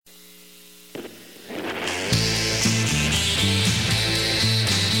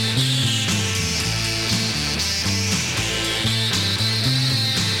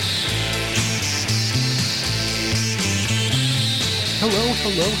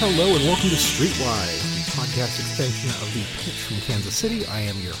Hello, and welcome to Streetwise, the podcast extension of The Pitch from Kansas City. I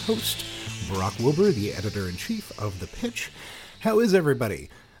am your host, Brock Wilbur, the editor-in-chief of The Pitch. How is everybody?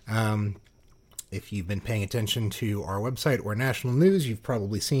 If you've been paying attention to our website or national news, you've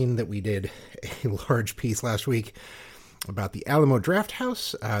probably seen that we did a large piece last week about the Alamo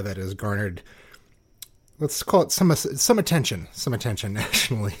Drafthouse that has garnered, let's call it some attention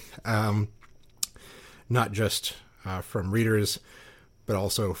nationally. Not just from readers, but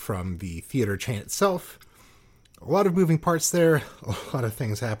also from the theater chain itself. A lot of moving parts there, a lot of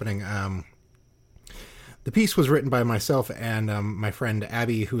things happening. The piece was written by myself and my friend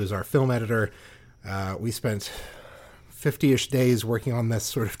Abby, who is our film editor. We spent 50-ish days working on this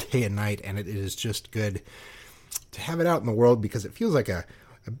sort of day and night, and it is just good to have it out in the world because it feels like a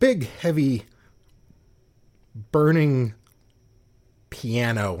big, heavy, burning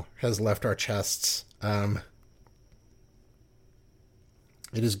piano has left our chests.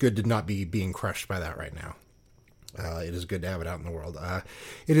 It is good to not be being crushed by that right now. It is good to have it out in the world.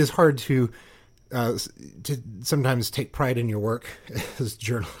 It is hard to sometimes take pride in your work as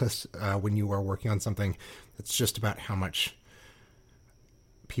journalists when you are working on something that's just about how much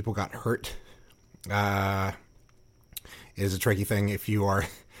people got hurt. It is a tricky thing. If you're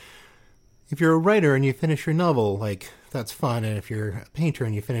a writer and you finish your novel, like, that's fun. And if you're a painter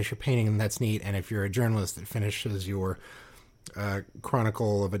and you finish your painting, and that's neat. And if you're a journalist that finishes your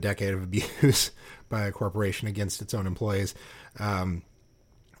chronicle of a decade of abuse by a corporation against its own employees,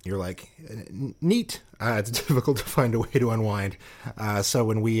 you're like, neat. It's difficult to find a way to unwind. So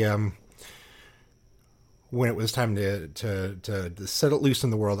when it was time to set it loose in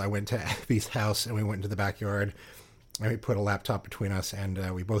the world, I went to Abby's house and we went into the backyard and we put a laptop between us,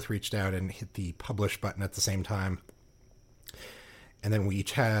 and we both reached out and hit the publish button at the same time. And then we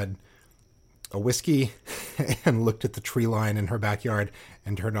each had a whiskey and looked at the tree line in her backyard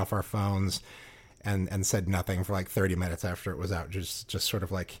and turned off our phones and said nothing for like 30 minutes after it was out. Just sort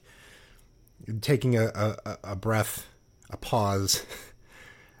of like taking a breath, a pause,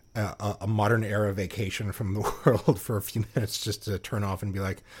 a modern era vacation from the world for a few minutes, just to turn off and be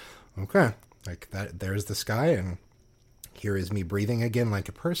like, okay, like that, there's the sky, and here is me breathing again like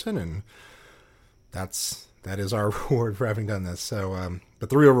a person. And that is our reward for having done this. So, but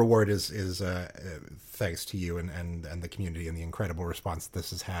the real reward is thanks to you and the community and the incredible response that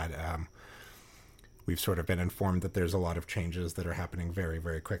this has had. We've sort of been informed that there's a lot of changes that are happening very,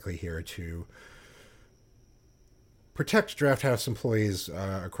 very quickly here to protect Drafthouse employees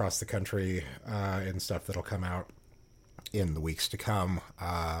across the country and stuff that'll come out in the weeks to come.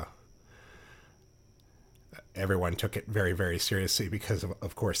 Everyone took it very, very seriously because,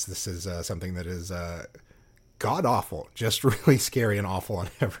 of course, this is something that is god-awful, just really scary and awful on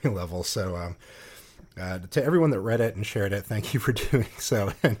every level. So to everyone that read it and shared it, thank you for doing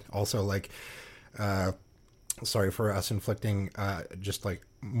so. And also, like, sorry for us inflicting just like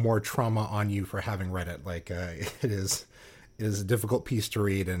more trauma on you for having read it. Like, it is a difficult piece to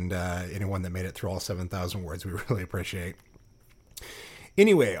read, and anyone that made it through all 7,000 words, we really appreciate.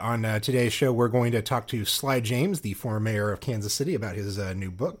 Anyway, on today's show, we're going to talk to Sly James, the former mayor of Kansas City, about his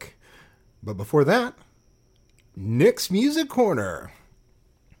new book. But before that, Nick's Music Corner.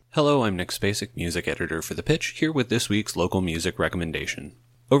 Hello, I'm Nick Spacek, music editor for The Pitch, here with this week's local music recommendation.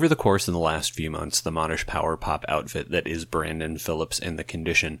 Over the course of the last few months, the modish power pop outfit that is Brandon Phillips and The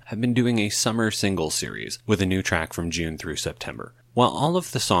Condition have been doing a summer single series with a new track from June through September. While all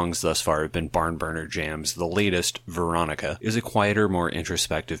of the songs thus far have been barn burner jams, the latest, Veronica, is a quieter, more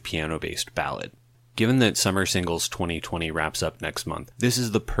introspective piano-based ballad. Given that Summer Singles 2020 wraps up next month, this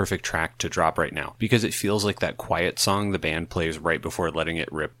is the perfect track to drop right now, because it feels like that quiet song the band plays right before letting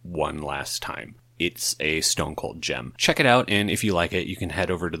it rip one last time. It's a stone cold gem. Check it out, and if you like it, you can head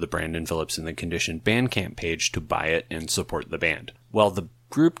over to the Brandon Phillips and The Condition Bandcamp page to buy it and support the band. While the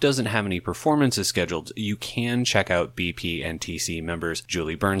group doesn't have any performances scheduled, you can check out BP and TC members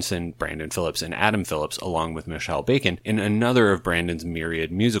Julie Bernson, Brandon Phillips, and Adam Phillips, along with Michelle Bacon, in another of Brandon's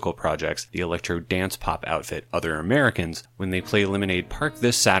myriad musical projects, the electro dance pop outfit Other Americans, when they play Lemonade Park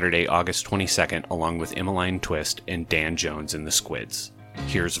this Saturday, August 22nd, along with Emmeline Twist and Dan Jones and the Squids.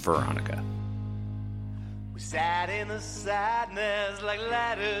 Here's Veronica. We sat in the sadness like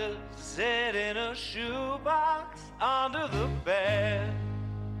letters set in a shoebox under the bed.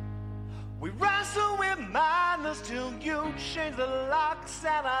 We wrestled with madness till you changed the locks,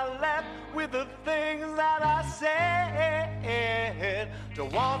 and I left with the things that I said.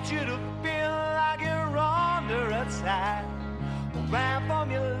 Don't want you to feel like you're under attack. Ran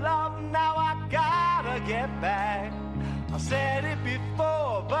from your love, now I gotta get back. I said it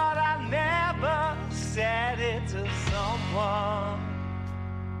before, but I never said it to someone.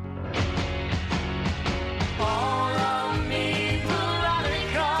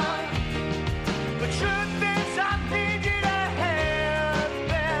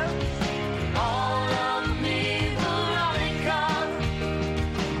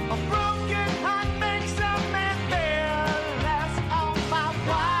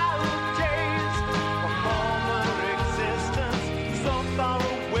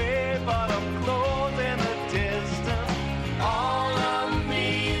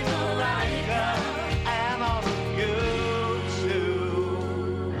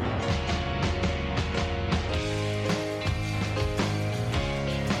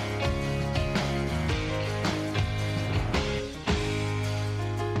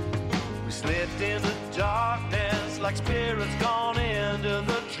 slipped into darkness like spirits gone into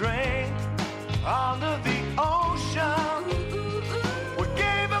the drain. Under the ocean, we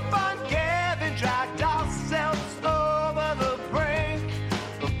gave up on giving, dragged ourselves over the brink.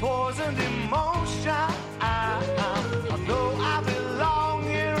 The poisoned emotion. I know I belong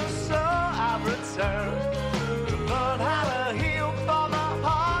here, so I return to learn how to heal for the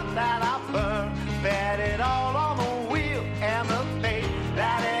heart that I burn. Bet it all on the wheel and the fate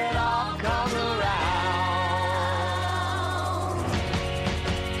that it all comes around.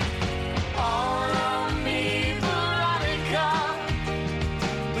 All of me, Veronica.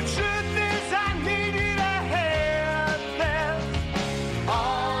 The truth is I needed a head this.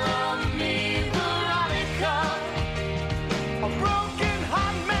 All of me, Veronica. A broken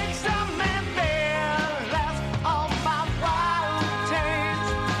heart makes a man fearless. All my wild days,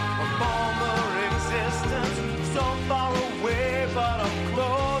 a former existence, so far away, but I'm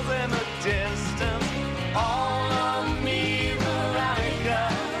close in the distance. All of me, Veronica,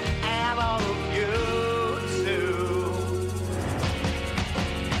 and all of you too.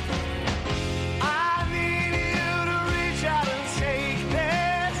 I need you to reach out and take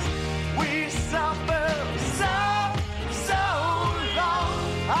this. We suffered so long.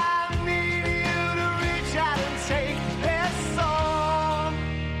 I need you to reach out and take this on.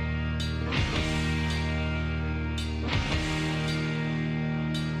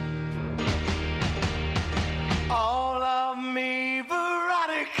 All of me,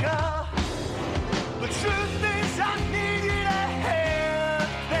 Veronica. The truth is I needed a head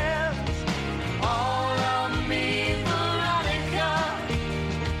this. All of me, Veronica.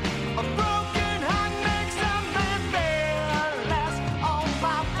 A broken heart makes a man fearless. All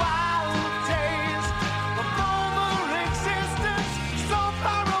my wild days, a former existence, so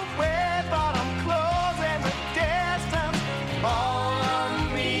far away, but I'm close in the distance. All of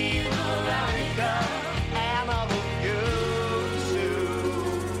me, Veronica, and all of you too.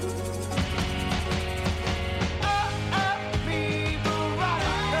 Me,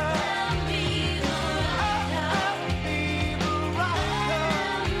 Veronica. Me,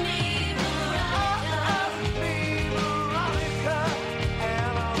 Veronica,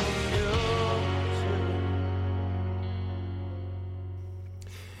 and all of you too.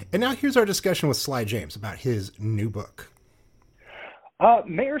 And now here's our discussion with Sly James about his new book.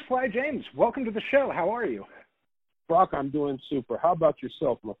 Mayor Sly James, welcome to the show. How are you? Brock, I'm doing super. How about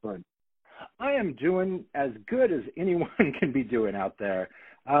yourself, my friend? I am doing as good as anyone can be doing out there.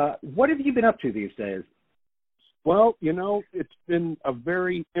 What have you been up to these days? Well, you know, it's been a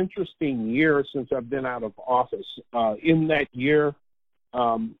very interesting year since I've been out of office. In that year,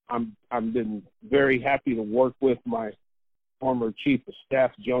 I've been very happy to work with my former chief of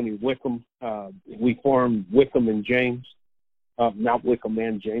staff, Joni Wickham. We formed Wickham and James. Not Wickham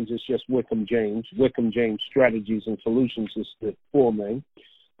and James, it's just Wickham James. Wickham James Strategies and Solutions is the full name.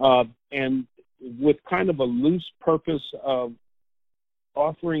 And with kind of a loose purpose of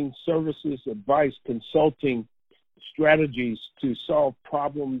offering services, advice, consulting, strategies to solve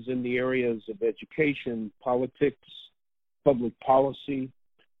problems in the areas of education, politics, public policy,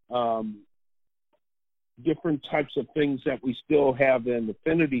 different types of things that we still have an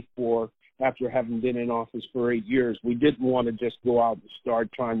affinity for after having been in office for 8 years. We didn't want to just go out and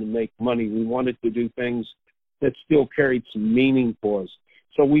start trying to make money. We wanted to do things that still carried some meaning for us.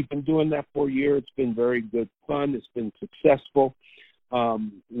 So we've been doing that for a year. It's been very good fun. It's been successful.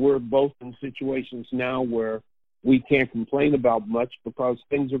 We're both in situations now where we can't complain about much because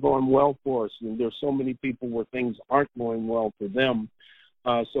things are going well for us. And there's so many people where things aren't going well for them.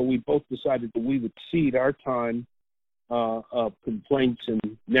 So we both decided that we would cede our time of complaints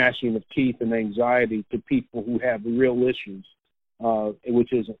and gnashing of teeth and anxiety to people who have real issues,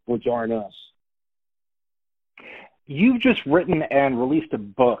 which aren't us. You've just written and released a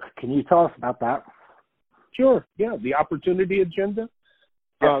book. Can you tell us about that? Sure. Yeah, the Opportunity Agenda.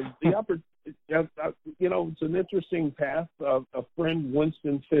 It's an interesting path. A friend,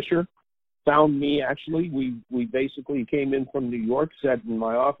 Winston Fisher, found me. Actually, we basically came in from New York, sat in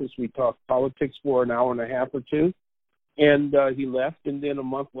my office. We talked politics for an hour and a half or two. And he left, and then a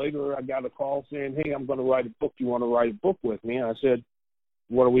month later, I got a call saying, "Hey, I'm going to write a book. You want to write a book with me?" And I said,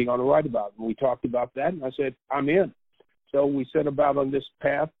 "What are we going to write about?" And we talked about that, and I said, "I'm in." So we set about on this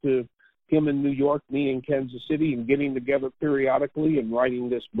path to him in New York, me in Kansas City, and getting together periodically and writing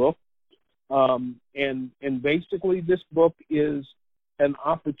this book. And basically, this book is an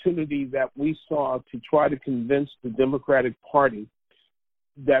opportunity that we saw to try to convince the Democratic Party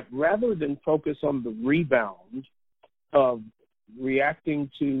that rather than focus on the rebound of reacting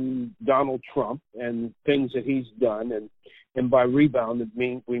to Donald Trump and things that he's done, and by rebound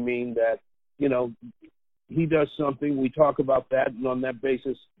we mean that he does something, we talk about that, and on that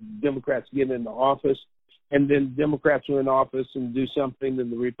basis, Democrats get into office, and then Democrats are in office and do something,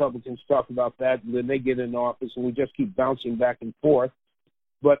 and the Republicans talk about that, and then they get in office, and we just keep bouncing back and forth.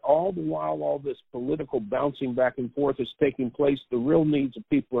 But all the while, all this political bouncing back and forth is taking place, the real needs of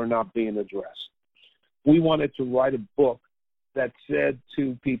people are not being addressed. We wanted to write a book that said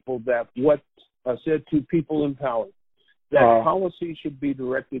to people said to people in power that policy should be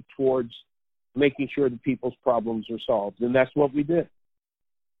directed towards making sure that people's problems are solved, and that's what we did.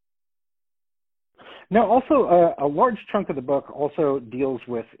 Now, also, a large chunk of the book also deals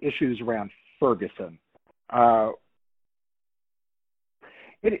with issues around Ferguson.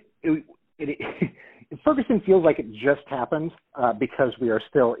 Ferguson feels like it just happened because we are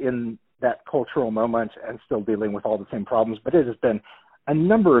still in that cultural moment and still dealing with all the same problems, but it has been a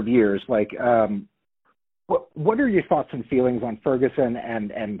number of years. What are your thoughts and feelings on Ferguson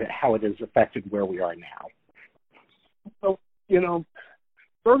and how it has affected where we are now? So,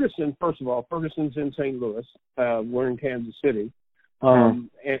 Ferguson, first of all, Ferguson's in St. Louis. We're in Kansas City, and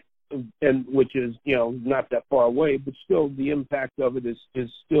which is, not that far away, but still the impact of it is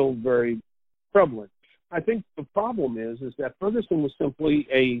still very prevalent. I think the problem is that Ferguson was simply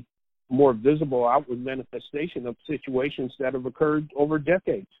a more visible outward manifestation of situations that have occurred over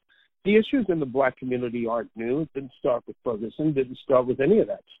decades. The issues in the black community aren't new. It didn't start with Ferguson, didn't start with any of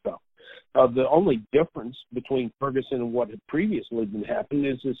that stuff. The only difference between Ferguson and what had previously been happening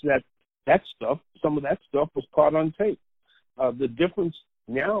is that stuff, some of that stuff was caught on tape. The difference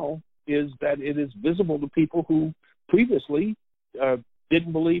now is that it is visible to people who previously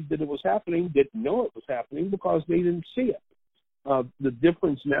didn't believe that it was happening, didn't know it was happening because they didn't see it. The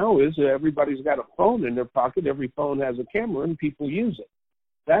difference now is that everybody's got a phone in their pocket. Every phone has a camera, and people use it.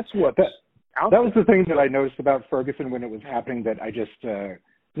 That's what that was the thing that I noticed about Ferguson when it was happening that I just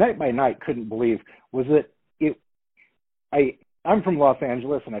night by night couldn't believe was that I'm from Los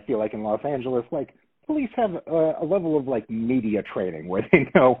Angeles, and I feel like in Los Angeles, police have a level of media training where they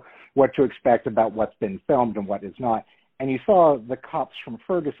know what to expect about what's been filmed and what is not. And you saw the cops from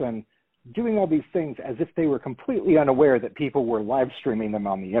Ferguson doing all these things as if they were completely unaware that people were live streaming them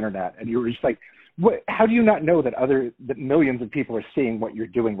on the internet. And you were just how do you not know that millions of people are seeing what you're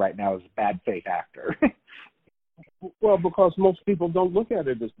doing right now as a bad faith actor? Well, because most people don't look at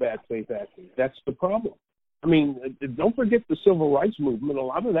it as bad faith acting. That's the problem. I mean, don't forget the civil rights movement. A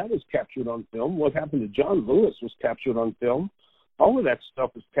lot of that was captured on film. What happened to John Lewis was captured on film. All of that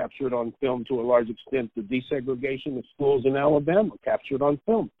stuff is captured on film to a large extent. The desegregation of schools in Alabama captured on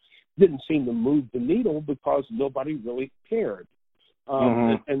film. Didn't seem to move the needle because nobody really cared.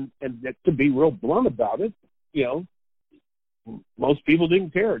 And to be real blunt about it, most people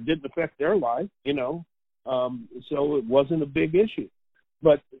didn't care. It didn't affect their life, so it wasn't a big issue.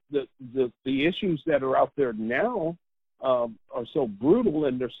 But the issues that are out there now are so brutal,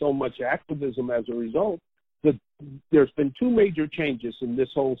 and there's so much activism as a result, that there's been two major changes in this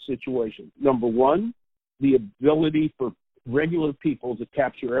whole situation. Number one, the ability for regular people to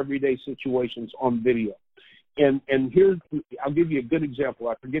capture everyday situations on video. And here's, I'll give you a good example.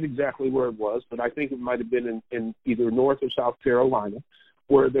 I forget exactly where it was, but I think it might have been in either North or South Carolina,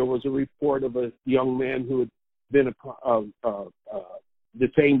 where there was a report of a young man who had been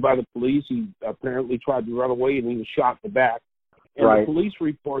detained by the police. He apparently tried to run away, and he was shot in the back. And the police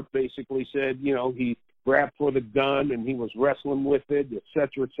report basically said, he grabbed for the gun, and he was wrestling with it, et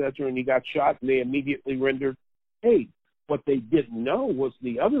cetera, and he got shot, and they immediately rendered aid. What they didn't know was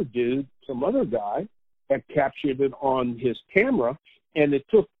the other dude, some other guy, had captured it on his camera, and it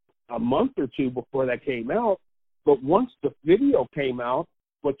took a month or two before that came out. But once the video came out,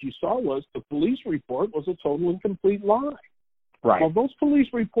 what you saw was the police report was a total and complete lie. Right. Well, those police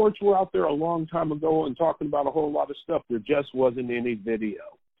reports were out there a long time ago and talking about a whole lot of stuff. There just wasn't any video.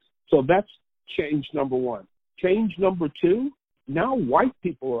 So that's change number one. Change number two, now white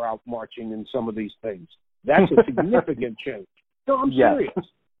people are out marching in some of these things. That's a significant change. No, I'm serious.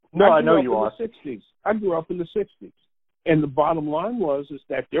 No, I know you are. I grew up in the 60s. And the bottom line was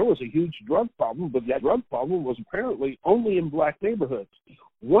that there was a huge drug problem, but that drug problem was apparently only in black neighborhoods.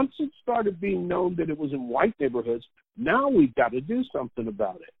 Once it started being known that it was in white neighborhoods, now we've got to do something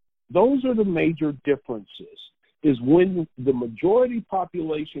about it. Those are the major differences, is when the majority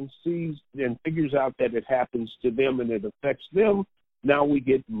population sees and figures out that it happens to them and it affects them, now we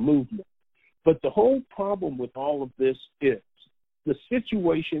get movement. But the whole problem with all of this is the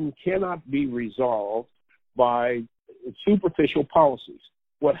situation cannot be resolved by superficial policies.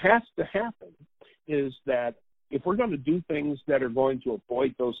 What has to happen is that if we're going to do things that are going to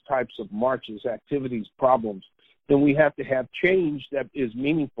avoid those types of marches, activities, problems, then we have to have change that is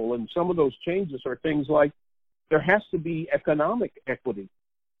meaningful. And some of those changes are things like there has to be economic equity.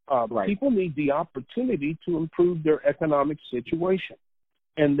 Right. People need the opportunity to improve their economic situation,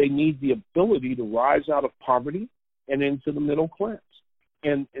 and they need the ability to rise out of poverty and into the middle class.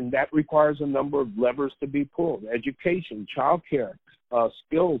 And that requires a number of levers to be pulled: education, childcare,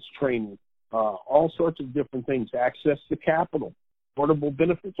 skills training, all sorts of different things, access to capital, affordable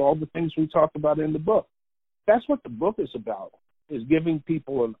benefits, all the things we talk about in the book. That's what the book is about, is giving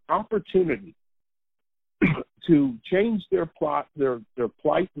people an opportunity to change their plight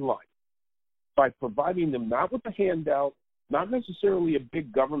in life by providing them not with a handout, not necessarily a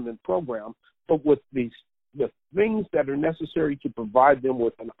big government program, but with the things that are necessary to provide them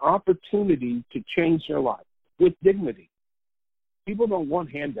with an opportunity to change their life with dignity. People don't want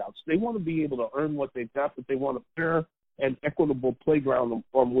handouts. They want to be able to earn what they've got, but they want a fair and equitable playground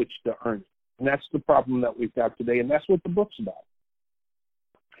on which to earn it. And that's the problem that we've got today, and that's what the book's about.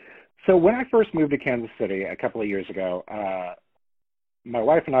 So when I first moved to Kansas City a couple of years ago, my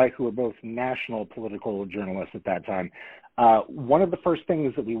wife and I, who were both national political journalists at that time, one of the first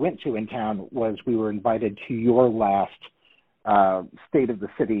things that we went to in town was we were invited to your last State of the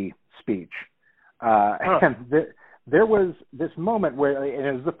City speech. And there was this moment where, and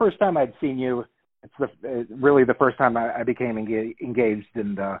it was the first time I'd seen you. It's really the first time I became engaged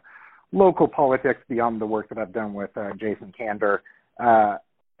in the local politics beyond the work that I've done with Jason Kander.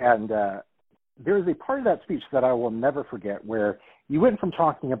 And there was a part of that speech that I will never forget where you went from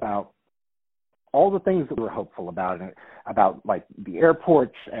talking about all the things that we were hopeful about like the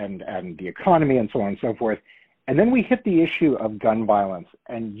airports and the economy and so on and so forth. And then we hit the issue of gun violence,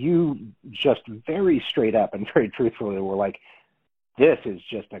 and you just very straight up and very truthfully were like, this is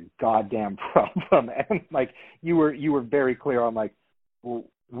just a goddamn problem. And like you were very clear on like, well,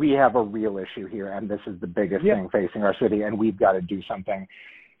 we have a real issue here, and this is the biggest thing facing our city, and we've got to do something.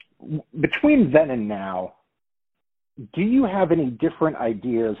 Between then and now, do you have any different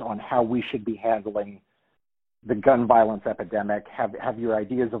ideas on how we should be handling the gun violence epidemic? Have your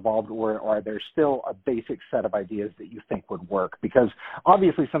ideas evolved, or are there still a basic set of ideas that you think would work? Because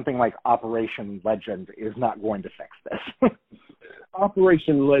obviously something like Operation Legend is not going to fix this.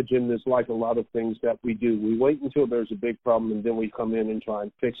 Operation Legend is like a lot of things that we do. We wait until there's a big problem, and then we come in and try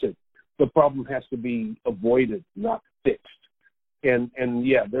and fix it. The problem has to be avoided, not fixed. And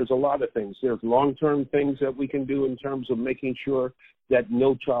yeah, there's a lot of things. There's long-term things that we can do in terms of making sure that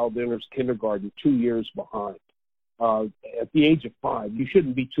no child enters kindergarten 2 years behind. At the age of 5, you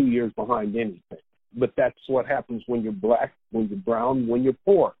shouldn't be 2 years behind anything. But that's what happens when you're black, when you're brown, when you're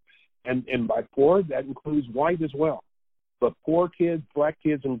poor. And by poor, that includes white as well. But poor kids, black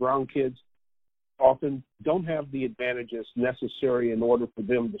kids, and brown kids often don't have the advantages necessary in order for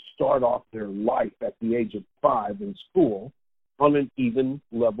them to start off their life at the age of 5 in school on an even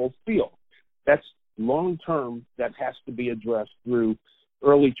level field. That's long-term. That has to be addressed through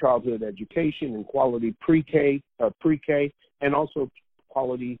early childhood education and quality pre-K, and also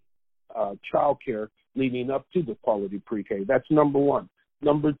quality child care leading up to the quality pre-K. That's number one.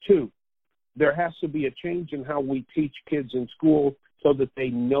 Number two, there has to be a change in how we teach kids in school so that they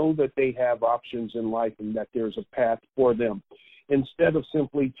know that they have options in life and that there's a path for them. Instead of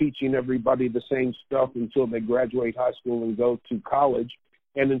simply teaching everybody the same stuff until they graduate high school and go to college,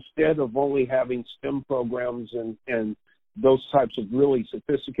 and instead of only having STEM programs and those types of really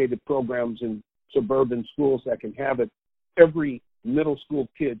sophisticated programs in suburban schools that can have it, every middle school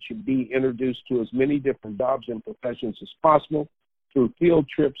kid should be introduced to as many different jobs and professions as possible through field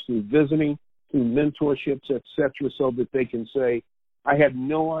trips, through visiting, through mentorships, etc., so that they can say, I had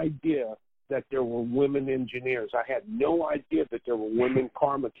no idea that there were women engineers. I had no idea that there were women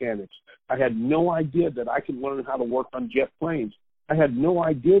car mechanics. I had no idea that I could learn how to work on jet planes. I had no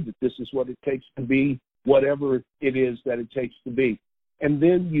idea that this is what it takes to be whatever it is that it takes to be. And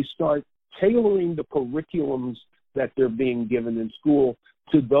then you start tailoring the curriculums that they're being given in school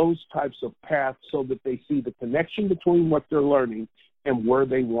to those types of paths so that they see the connection between what they're learning and where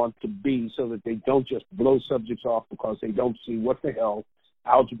they want to be, so that they don't just blow subjects off because they don't see what the hell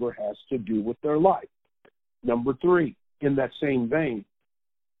algebra has to do with their life. Number three, in that same vein,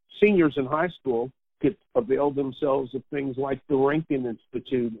 seniors in high school could avail themselves of things like the Rankin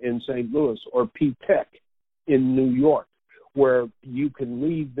Institute in St. Louis or P-TECH in New York, where you can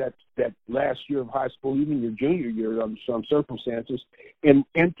leave that last year of high school, even your junior year under some circumstances, and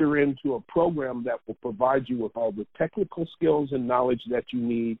enter into a program that will provide you with all the technical skills and knowledge that you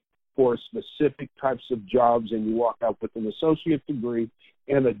need for specific types of jobs, and you walk out with an associate degree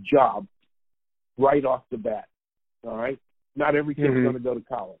and a job right off the bat. All right? Not every kid's going to go to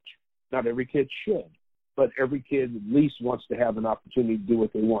college. Not every kid should. but every kid at least wants to have an opportunity to do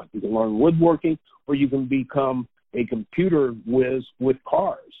what they want. You can learn woodworking, or you can become a computer whiz with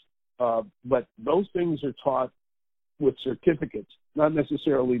cars. But those things are taught with certificates, not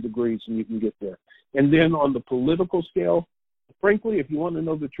necessarily degrees, and you can get there. And then on the political scale, frankly, if you want to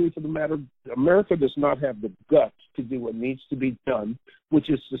know the truth of the matter, America does not have the guts to do what needs to be done, which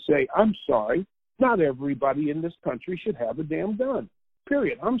is to say, I'm sorry, not everybody in this country should have a damn gun.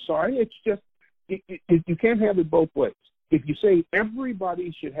 Period. I'm sorry. It's just, you can't have it both ways. If you say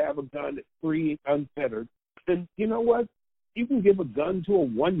everybody should have a gun free, unfettered, then you know what? You can give a gun to a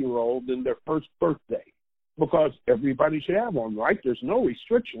 1-year-old in their first birthday because everybody should have one, right? There's no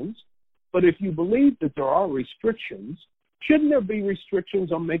restrictions. But if you believe that there are restrictions, shouldn't there be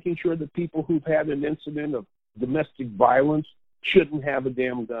restrictions on making sure that people who've had an incident of domestic violence shouldn't have a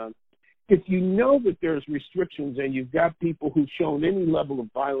damn gun? If you know that there's restrictions and you've got people who've shown any level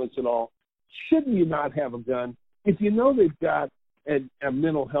of violence at all, shouldn't you not have a gun? If you know they've got a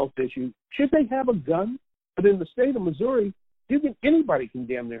mental health issue, should they have a gun? But in the state of Missouri, anybody can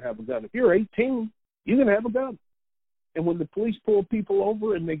damn near have a gun. If you're 18, you can have a gun. And when the police pull people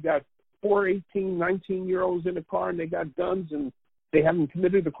over and they got 4 18, 19-year-olds in a car and they got guns and they haven't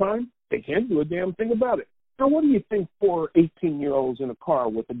committed a crime, they can't do a damn thing about it. Now, what do you think 4 18-year-olds in a car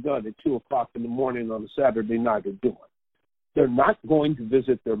with a gun at 2 o'clock in the morning on a Saturday night are doing? They're not going to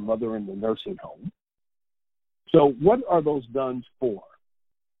visit their mother in the nursing home. So what are those guns for?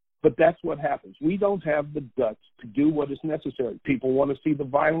 But that's what happens. We don't have the guts to do what is necessary. People want to see the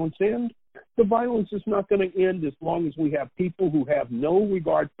violence end. The violence is not going to end as long as we have people who have no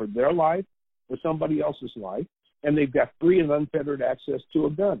regard for their life or somebody else's life, and they've got free and unfettered access to a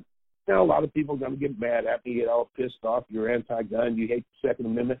gun. Now, a lot of people are going to get mad at me, get all pissed off. You're anti-gun. You hate the Second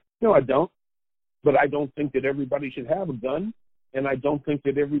Amendment. No, I don't. But I don't think that everybody should have a gun, and I don't think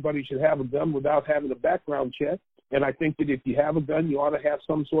that everybody should have a gun without having a background check. And I think that if you have a gun, you ought to have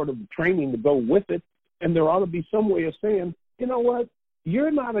some sort of training to go with it. And there ought to be some way of saying, you know what,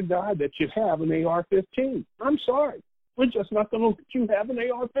 you're not a guy that should have an AR-15. I'm sorry. We're just not going to let you have an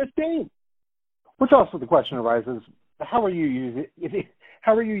AR-15. Which also the question arises, how are you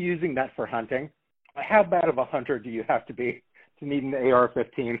using that for hunting? How bad of a hunter do you have to be to need an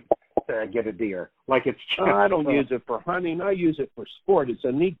AR-15 to get a deer? Like it's just, I don't use it for hunting. I use it for sport. It's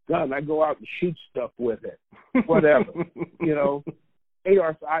a neat gun. I go out and shoot stuff with it. Whatever. You know,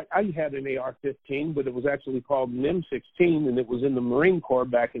 I had an AR-15, but it was actually called an M16, and it was in the Marine Corps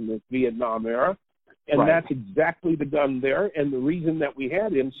back in the Vietnam era. And right. That's exactly the gun there. And the reason that we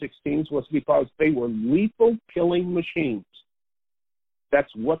had M16s was because they were lethal killing machines. That's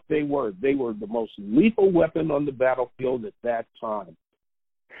what they were. They were the most lethal weapon on the battlefield at that time.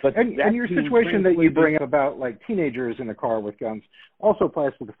 But and your situation that you bring up about like teenagers in a car with guns also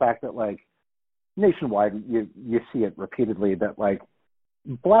applies to the fact that like nationwide you see it repeatedly that like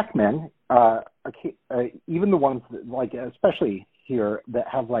black men, even the ones that, like especially here that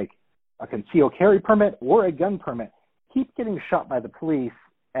have like a concealed carry permit or a gun permit, keep getting shot by the police,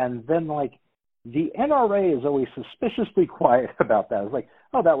 and then like the NRA is always suspiciously quiet about that. It's like,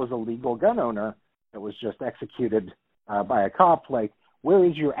 oh, that was a legal gun owner that was just executed by a cop. Like, where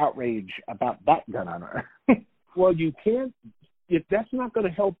is your outrage about that gun owner? Well, you can't. That's not going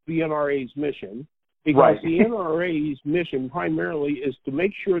to help the NRA's mission, because right. The NRA's mission primarily is to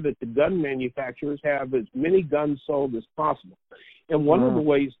make sure that the gun manufacturers have as many guns sold as possible. And one of the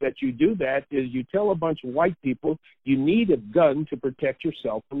ways that you do that is you tell a bunch of white people you need a gun to protect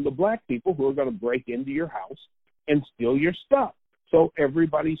yourself from the black people who are going to break into your house and steal your stuff. So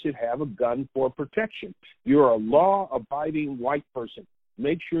everybody should have a gun for protection. You're a law-abiding white person.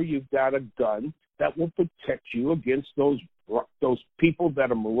 Make sure you've got a gun that will protect you against those people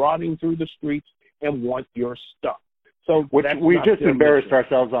that are marauding through the streets and want your stuff. So which we just embarrassed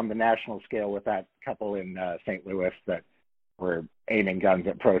ourselves on the national scale with that couple in St. Louis that were aiming guns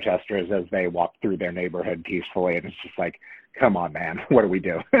at protesters as they walked through their neighborhood peacefully, and it's just like, come on, man, what do we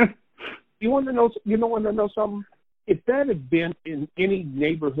do? You want to know something? If that had been in any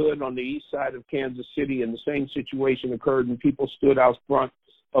neighborhood on the east side of Kansas City and the same situation occurred and people stood out front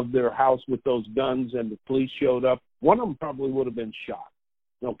of their house with those guns and the police showed up, one of them probably would have been shot.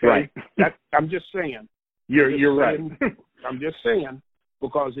 Okay? Right. I'm just saying. You're right. I'm just saying,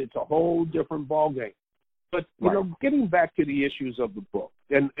 because it's a whole different ballgame. But, you know, getting back to the issues of the book,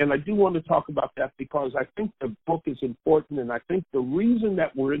 and I do want to talk about that because I think the book is important, and I think the reason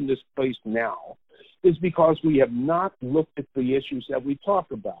that we're in this place now is because we have not looked at the issues that we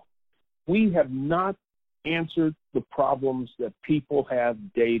talk about. We have not answered the problems that people have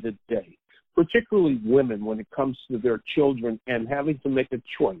day to day, particularly women when it comes to their children and having to make a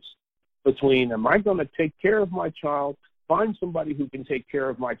choice. between, am I going to take care of my child, find somebody who can take care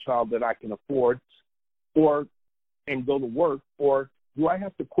of my child that I can afford, and go to work, or do I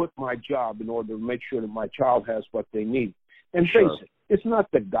have to quit my job in order to make sure that my child has what they need? And face it, it's not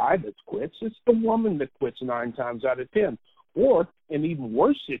the guy that quits, it's the woman that quits 9 times out of 10. Or, in even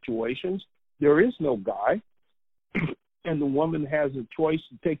worse situations, there is no guy, and the woman has a choice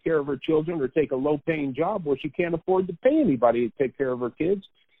to take care of her children or take a low-paying job where she can't afford to pay anybody to take care of her kids,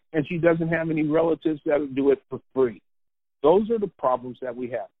 and she doesn't have any relatives that will do it for free. Those are the problems that we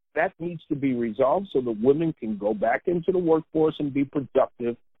have. That needs to be resolved so that women can go back into the workforce and be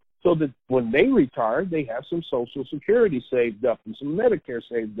productive, so that when they retire, they have some Social Security saved up and some Medicare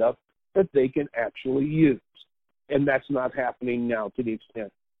saved up that they can actually use. And that's not happening now to the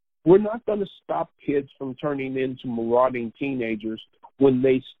extent. We're not going to stop kids from turning into marauding teenagers when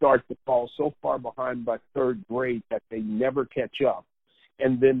they start to fall so far behind by 3rd grade that they never catch up,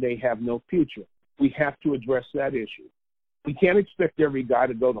 and then they have no future. We have to address that issue. We can't expect every guy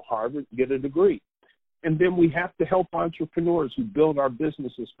to go to Harvard and get a degree. And then we have to help entrepreneurs who build our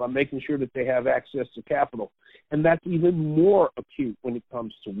businesses by making sure that they have access to capital. And that's even more acute when it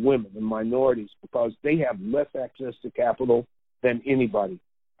comes to women and minorities, because they have less access to capital than anybody.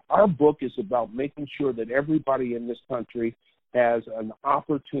 Our book is about making sure that everybody in this country has an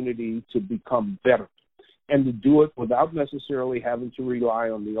opportunity to become better, and to do it without necessarily having to rely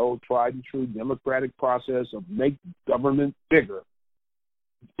on the old tried and true democratic process of make government bigger.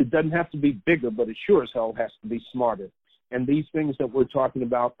 It doesn't have to be bigger, but it sure as hell has to be smarter. And these things that we're talking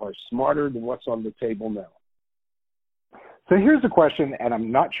about are smarter than what's on the table now. So here's a question, and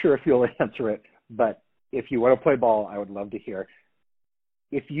I'm not sure if you'll answer it, but if you want to play ball, I would love to hear.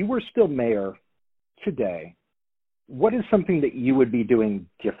 If you were still mayor today, what is something that you would be doing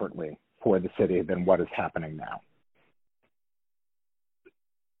differently for the city than what is happening now?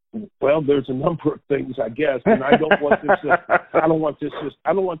 Well, there's a number of things, I guess, and I don't want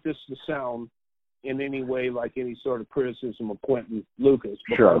this to sound in any way like any sort of criticism of Quentin Lucas,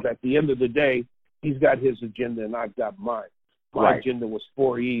 because at the end of the day, he's got his agenda and I've got mine. My agenda was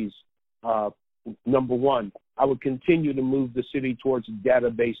 4 E's. Number one, I would continue to move the city towards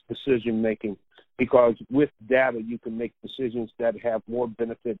data-based decision-making, because with data, you can make decisions that have more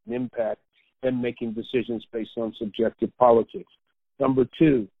benefit and impact than making decisions based on subjective politics. Number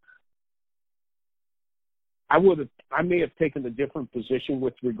two, I may have taken a different position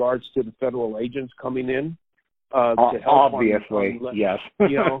with regards to the federal agents coming in to help. Obviously, yes.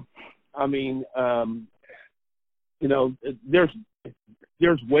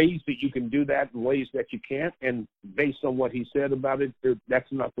 There's ways that you can do that and ways that you can't. And based on what he said about it,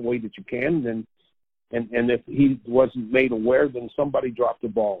 that's not the way that you can. And if he wasn't made aware, then somebody dropped the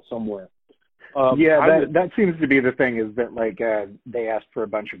ball somewhere. That seems to be the thing, is that they asked for a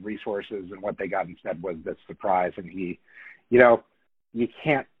bunch of resources and what they got instead was this surprise. And you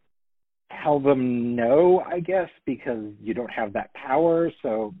can't tell them no, I guess, because you don't have that power.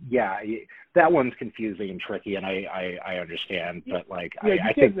 So that one's confusing and tricky, and I understand, but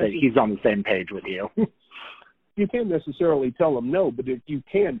I think that he's on the same page with you. You can't necessarily tell them no, but if you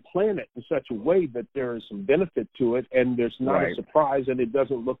can plan it in such a way that there is some benefit to it, and there's not a surprise, and it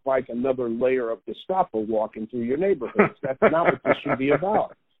doesn't look like another layer of Gestapo walking through your neighborhoods. That's not what this should be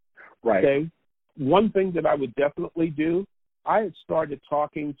about. Right. Okay. One thing that I would definitely do, I had started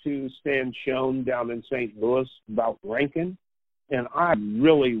talking to Stan Schoen down in St. Louis about Rankin, and I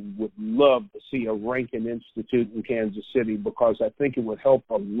really would love to see a Rankin Institute in Kansas City, because I think it would help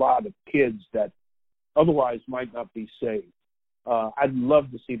a lot of kids that otherwise might not be saved. I'd love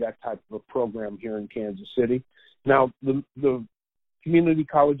to see that type of a program here in Kansas City. Now, the community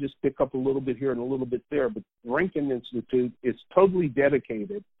colleges pick up a little bit here and a little bit there, but Rankin Institute is totally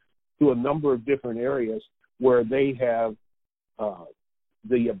dedicated to a number of different areas where they have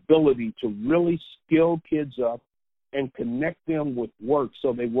the ability to really skill kids up and connect them with work.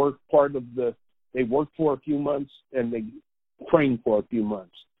 So they work for a few months and they train for a few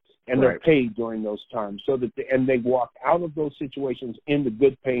months, and they're paid during those times, so that they walk out of those situations into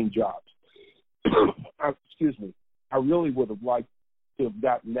good paying jobs. Excuse me. I really would have liked to have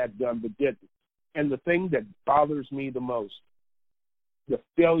gotten that done, but didn't. And the thing that bothers me the most, the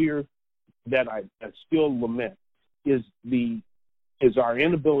failure that I still lament, is our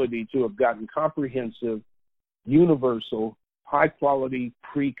inability to have gotten comprehensive, universal, high-quality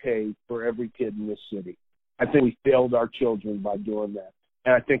pre-K for every kid in this city. I think we failed our children by doing that.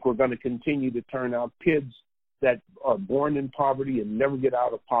 And I think we're going to continue to turn out kids that are born in poverty and never get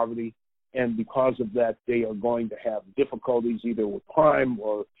out of poverty. And because of that, they are going to have difficulties either with crime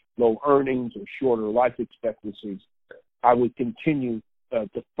or low earnings or shorter life expectancies. I would continue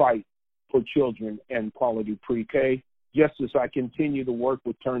to fight for children and quality pre-K, just as I continue to work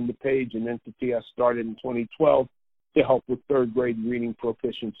with Turn the Page, an entity I started in 2012 to help with third grade reading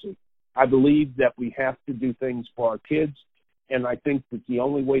proficiency. I believe that we have to do things for our kids, and I think that the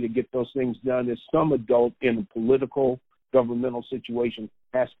only way to get those things done is some adult in a political, governmental situation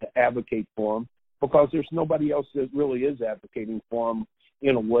has to advocate for them, because there's nobody else that really is advocating for them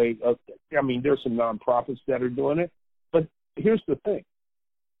in a way. There's some nonprofits that are doing it, but here's the thing.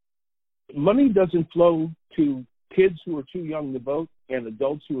 Money doesn't flow to kids who are too young to vote and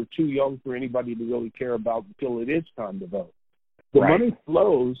adults who are too young for anybody to really care about until it is time to vote. The money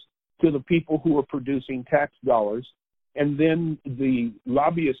flows to the people who are producing tax dollars, and then the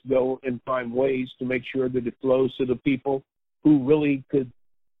lobbyists go and find ways to make sure that it flows to the people who really could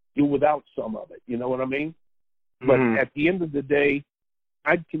do without some of it. You know what I mean? But at the end of the day,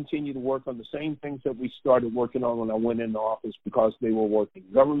 I'd continue to work on the same things that we started working on when I went into office, because they were working.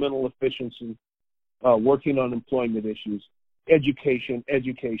 Governmental efficiency, working on employment issues, education,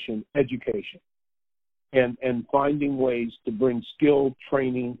 and finding ways to bring skill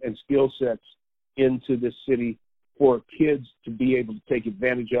training and skill sets into this city for kids to be able to take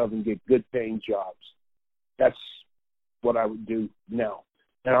advantage of and get good paying jobs. That's what I would do now.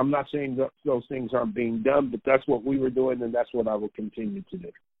 And I'm not saying that those things aren't being done, but that's what we were doing, and that's what I will continue to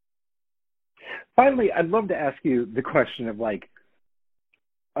do. Finally, I'd love to ask you the question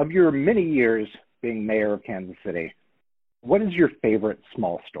of your many years being mayor of Kansas City, what is your favorite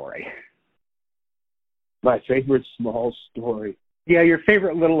small story? My favorite small story? Yeah, your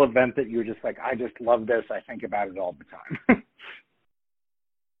favorite little event that you're just like, I just love this. I think about it all the time.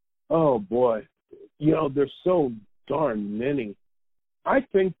 Oh, boy. There's so darn many. I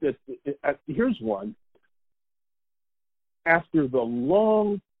think that, here's one. After the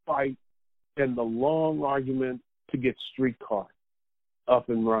long fight and the long argument to get streetcar up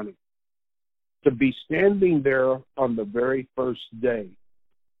and running, to be standing there on the very first day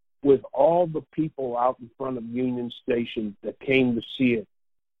with all the people out in front of Union Station that came to see it.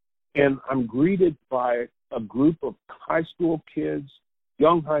 And I'm greeted by a group of high school kids,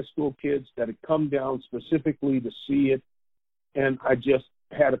 young high school kids that had come down specifically to see it. And I just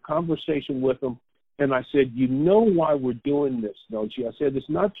had a conversation with them, and I said, you know why we're doing this, don't you? I said, it's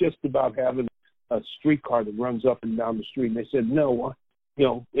not just about having a streetcar that runs up and down the street. And they said, no,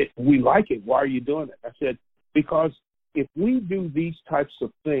 we like it. Why are you doing it? I said, because if we do these types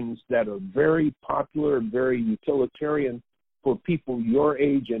of things that are very popular and very utilitarian for people your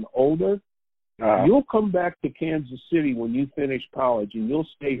age and older, you'll come back to Kansas City when you finish college, and you'll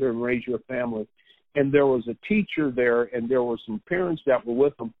stay here and raise your family. And there was a teacher there, and there were some parents that were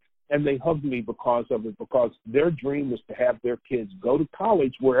with them, and they hugged me because of it, because their dream is to have their kids go to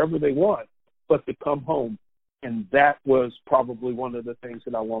college wherever they want, but to come home. And that was probably one of the things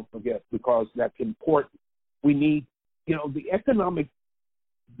that I won't forget, because that's important. We need, the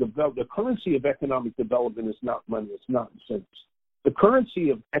currency of economic development is not money, it's not incentives. The currency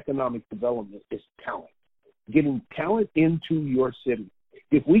of economic development is talent, getting talent into your city.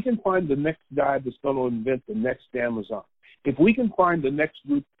 If we can find the next guy that's going to invent the next Amazon, if we can find the next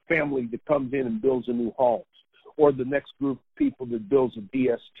group family that comes in and builds a new Halls, or the next group of people that builds a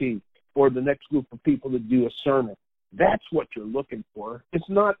DST, or the next group of people that do a Cerner, that's what you're looking for. It's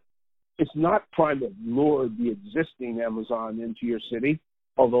not trying to lure the existing Amazon into your city,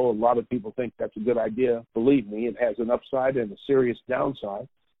 although a lot of people think that's a good idea. Believe me, it has an upside and a serious downside.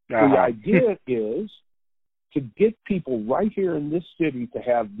 The idea is to get people right here in this city to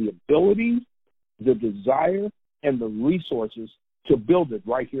have the ability, the desire, and the resources to build it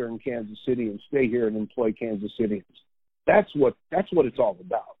right here in Kansas City and stay here and employ Kansas Cityans. That's what it's all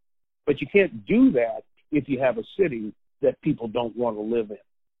about. But you can't do that if you have a city that people don't want to live in.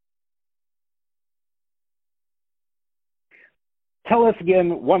 Tell us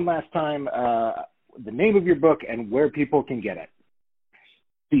again, one last time, the name of your book and where people can get it.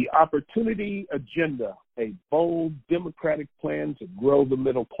 The Opportunity Agenda, a bold democratic plan to grow the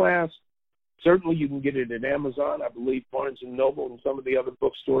middle class. Certainly you can get it at Amazon. I believe Barnes & Noble and some of the other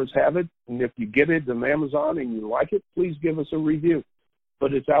bookstores have it. And if you get it on Amazon and you like it, please give us a review.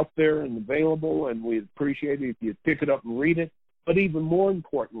 But it's out there and available, and we'd appreciate it if you'd pick it up and read it. But even more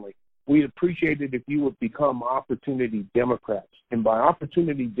importantly, we'd appreciate it if you would become Opportunity Democrats. And by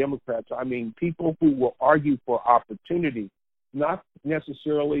Opportunity Democrats, I mean people who will argue for opportunity, not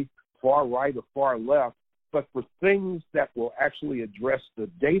necessarily far right or far left, but for things that will actually address the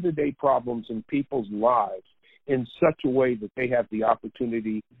day-to-day problems in people's lives in such a way that they have the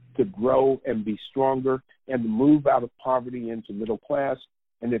opportunity to grow and be stronger and move out of poverty into middle class.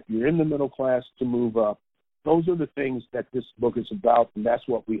 And if you're in the middle class, to move up. Those are the things that this book is about, and that's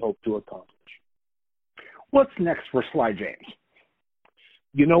what we hope to accomplish. What's next for Sly James?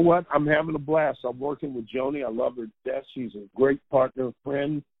 You know what? I'm having a blast. I'm working with Joni. I love her to death. She's a great partner,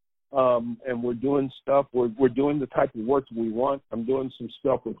 friend, and we're doing stuff. We're doing the type of work we want. I'm doing some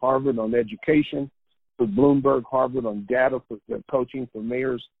stuff with Harvard on education, with Bloomberg, Harvard on data for coaching for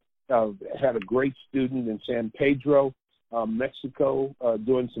mayors. Had a great student in San Pedro, Mexico,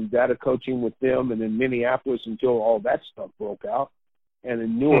 doing some data coaching with them, and in Minneapolis until all that stuff broke out, and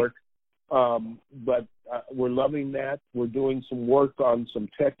in Newark. But we're loving that. We're doing some work on some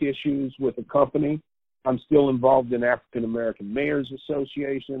tech issues with a company. I'm still involved in African American Mayors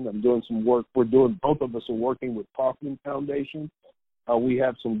Association. I'm doing some work. Both of us are working with Kauffman Foundation. We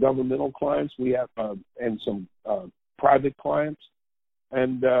have some governmental clients. We have and some private clients.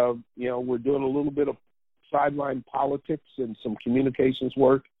 And, we're doing a little bit of sideline politics and some communications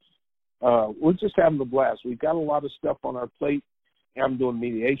work. We're just having a blast. We've got a lot of stuff on our plate. I'm doing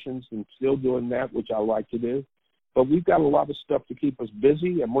mediations and still doing that, which I like to do. But we've got a lot of stuff to keep us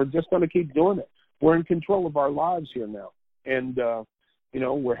busy, and we're just going to keep doing it. We're in control of our lives here now. And,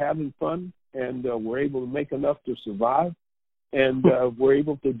 we're having fun, and we're able to make enough to survive. And we're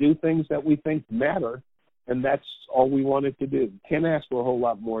able to do things that we think matter. And that's all we wanted to do. Can't ask for a whole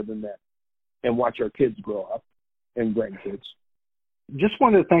lot more than that. And watch our kids grow up and grandkids. Just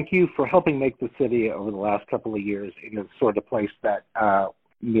wanted to thank you for helping make the city over the last couple of years into the sort of place that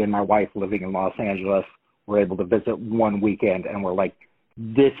me and my wife living in Los Angeles were able to visit one weekend, and we're like,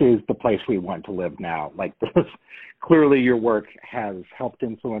 this is the place we want to live now. Like this, clearly your work has helped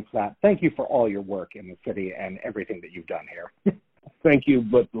influence that. Thank you for all your work in the city and everything that you've done here. Thank you.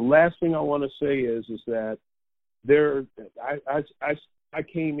 But the last thing I want to say is that I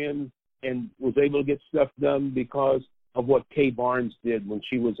came in and was able to get stuff done because of what Kay Barnes did when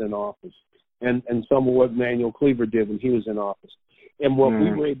she was in office, and some of what Manuel Cleaver did when he was in office. And what we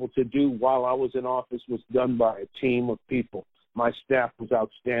were able to do while I was in office was done by a team of people. My staff was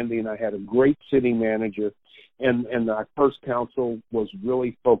outstanding. I had a great city manager, and our first council was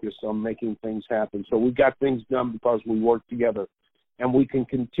really focused on making things happen. So we got things done because we worked together. And we can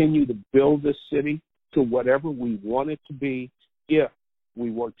continue to build this city to whatever we want it to be if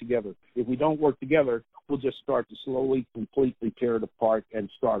we work together. If we don't work together, we'll just start to slowly, completely tear it apart and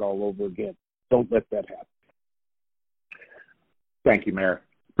start all over again. Don't let that happen. Thank you, Mayor.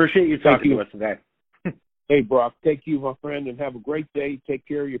 Appreciate you talking to us today. Hey, Brock, take you, my friend, and have a great day. Take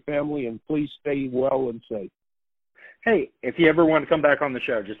care of your family, and please stay well and safe. Hey, if you ever want to come back on the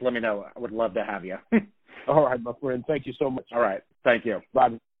show, just let me know. I would love to have you. All right, my friend. Thank you so much. All right. Thank you.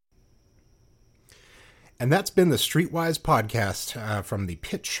 Bye. And that's been the Streetwise podcast from the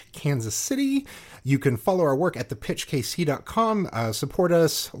Pitch, Kansas City. You can follow our work at thepitchkc.com. Support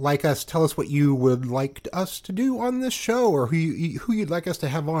us, like us, tell us what you would like us to do on this show or who you'd like us to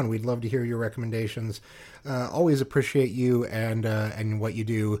have on. We'd love to hear your recommendations. Always appreciate you and what you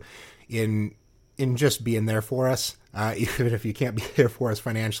do in just being there for us. Even if you can't be there for us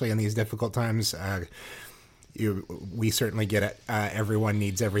financially in these difficult times, we certainly get it. Everyone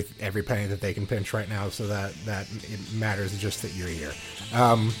needs every penny that they can pinch right now, so that it matters just that you're here.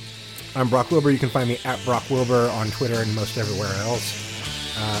 I'm Brock Wilbur. You can find me at Brock Wilbur on Twitter and most everywhere else.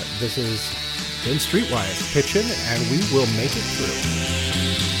 This is been Streetwise pitching, and we will make it through.